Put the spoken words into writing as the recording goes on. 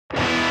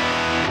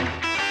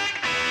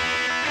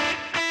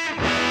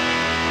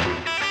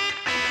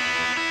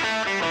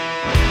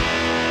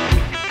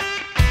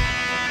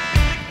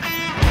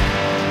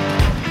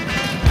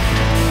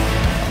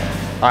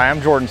Hi,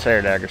 I'm Jordan Sayer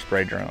at Agri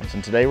Spray Drones,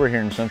 and today we're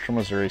here in central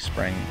Missouri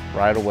spraying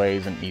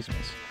right-of-ways and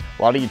easements.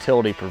 A lot of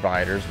utility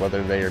providers,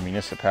 whether they are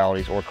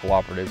municipalities or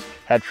cooperatives,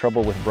 had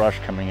trouble with brush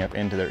coming up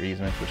into their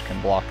easements, which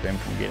can block them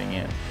from getting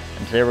in.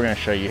 And today we're going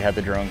to show you how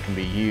the drone can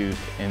be used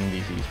in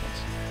these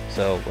easements.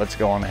 So let's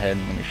go on ahead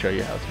and let me show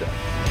you how it's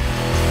done.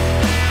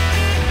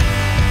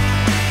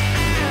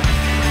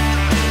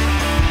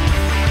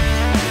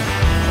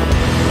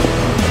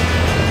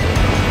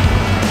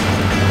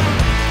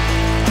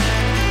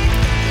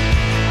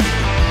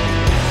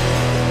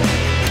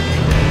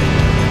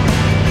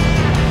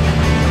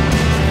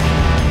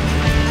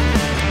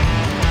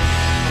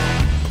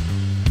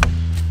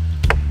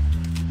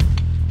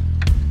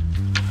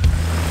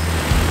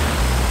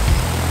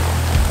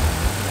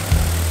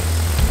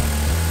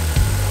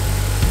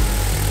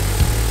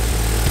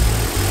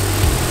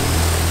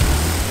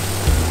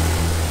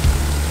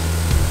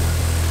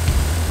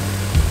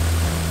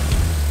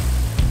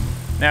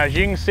 Now, as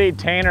you can see,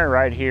 Tanner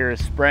right here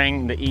is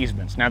spraying the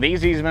easements. Now,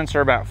 these easements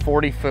are about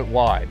 40 foot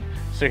wide.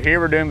 So here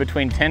we're doing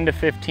between 10 to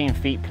 15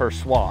 feet per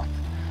swath.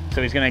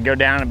 So he's gonna go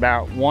down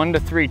about 1 to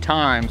 3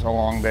 times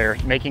along there,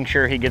 making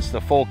sure he gets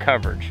the full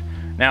coverage.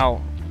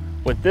 Now,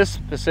 with this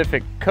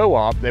specific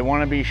co-op, they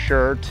wanna be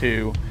sure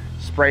to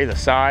spray the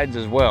sides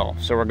as well.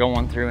 So we're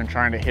going through and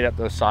trying to hit up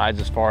those sides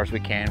as far as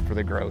we can for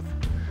the growth.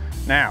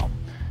 Now,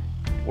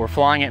 we're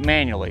flying it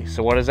manually.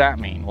 So what does that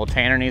mean? Well,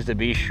 Tanner needs to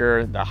be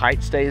sure the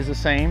height stays the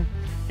same.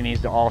 He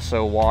needs to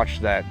also watch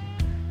that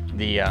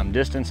the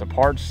distance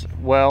apart's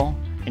well.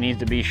 He needs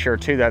to be sure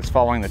too that's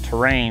following the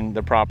terrain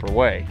the proper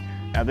way.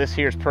 Now this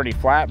here is pretty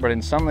flat, but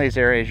in some of these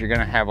areas you're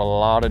gonna have a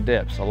lot of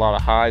dips, a lot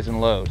of highs and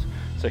lows.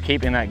 So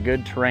keeping that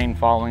good terrain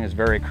following is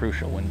very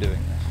crucial when doing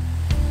this.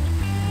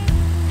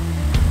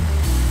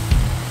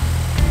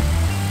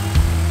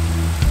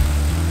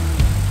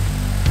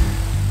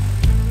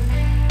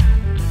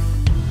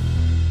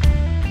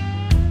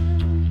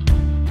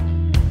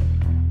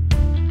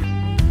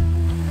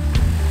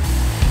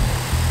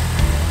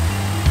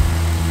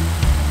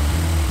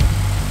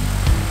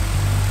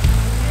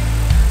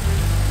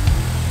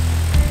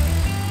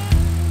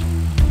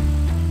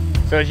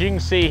 So as you can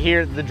see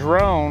here, the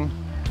drone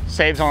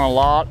saves on a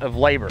lot of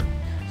labor.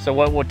 So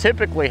what will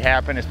typically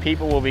happen is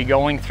people will be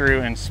going through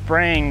and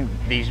spraying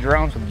these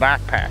drones with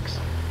backpacks.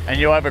 And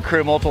you'll have a crew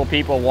of multiple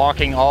people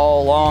walking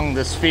all along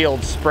this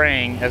field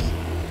spraying as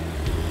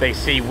they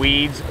see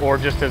weeds or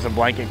just as a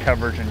blanket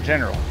coverage in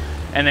general.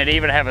 And they'd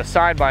even have a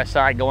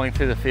side-by-side going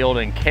through the field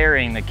and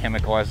carrying the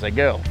chemical as they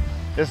go.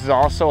 This is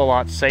also a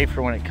lot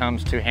safer when it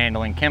comes to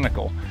handling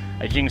chemical.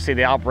 As you can see,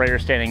 the operator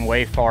standing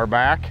way far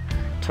back,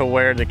 to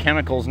where the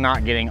chemical's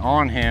not getting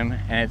on him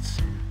and it's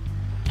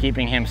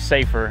keeping him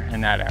safer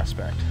in that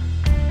aspect.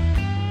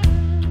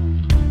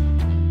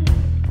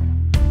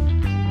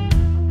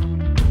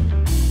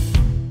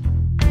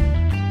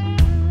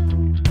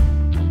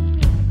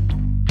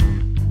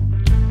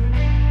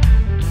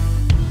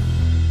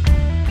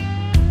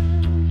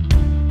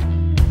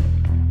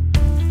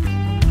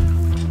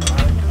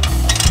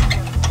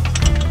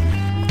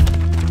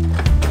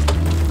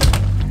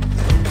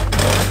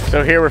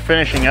 So here we're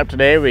finishing up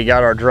today. We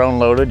got our drone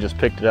loaded, just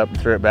picked it up and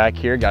threw it back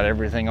here, got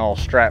everything all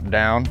strapped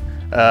down.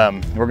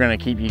 We're gonna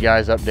keep you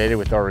guys updated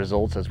with our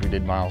results as we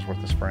did miles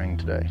worth of spraying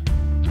today.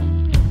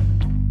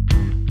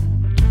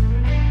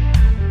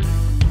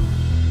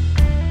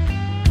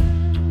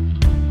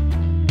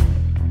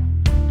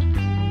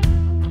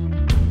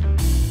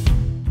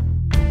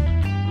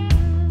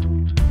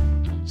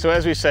 So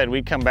as we said,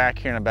 we'd come back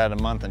here in about a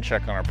month and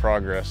check on our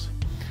progress.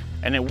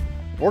 And it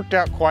worked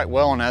out quite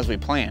well and as we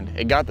planned.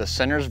 It got the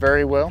centers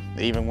very well.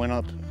 It even went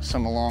up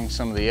some along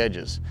some of the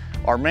edges.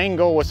 Our main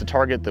goal was to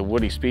target the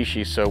woody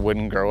species so it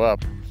wouldn't grow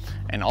up.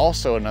 And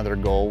also another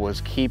goal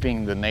was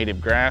keeping the native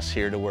grass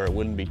here to where it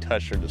wouldn't be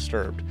touched or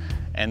disturbed.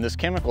 And this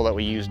chemical that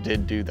we used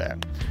did do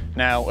that.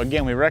 Now,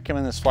 again, we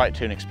recommend this flight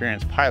to an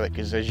experienced pilot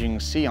because as you can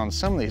see on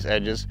some of these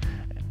edges,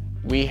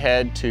 we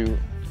had to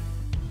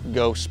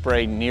go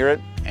spray near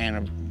it,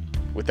 and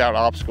without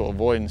obstacle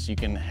avoidance, you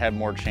can have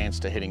more chance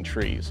to hitting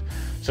trees.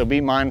 So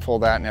be mindful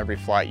of that in every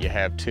flight you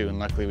have too, and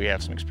luckily we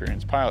have some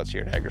experienced pilots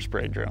here at Agri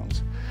Spray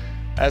Drones.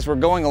 As we're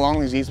going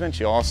along these easements,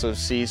 you'll also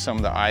see some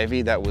of the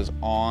ivy that was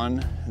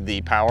on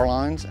the power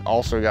lines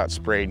also got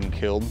sprayed and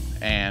killed,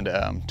 and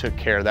took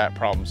care of that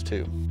problems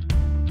too.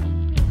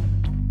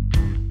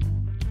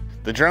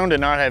 The drone did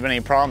not have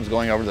any problems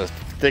going over the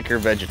thicker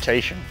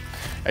vegetation.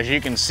 As you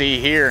can see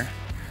here,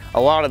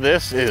 a lot of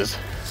this is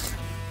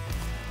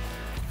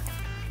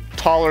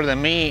taller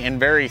than me and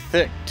very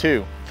thick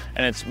too.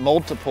 And it's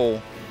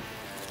multiple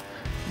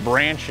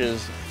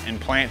branches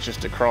and plants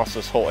just across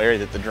this whole area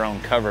that the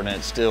drone covered, and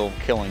it's still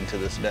killing to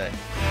this day.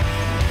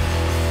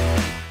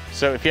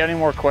 So if you have any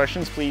more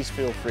questions, please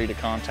feel free to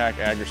contact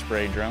Agri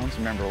Spray Drones.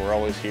 Remember, we're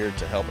always here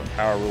to help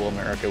empower rural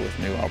America with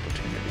new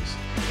opportunities.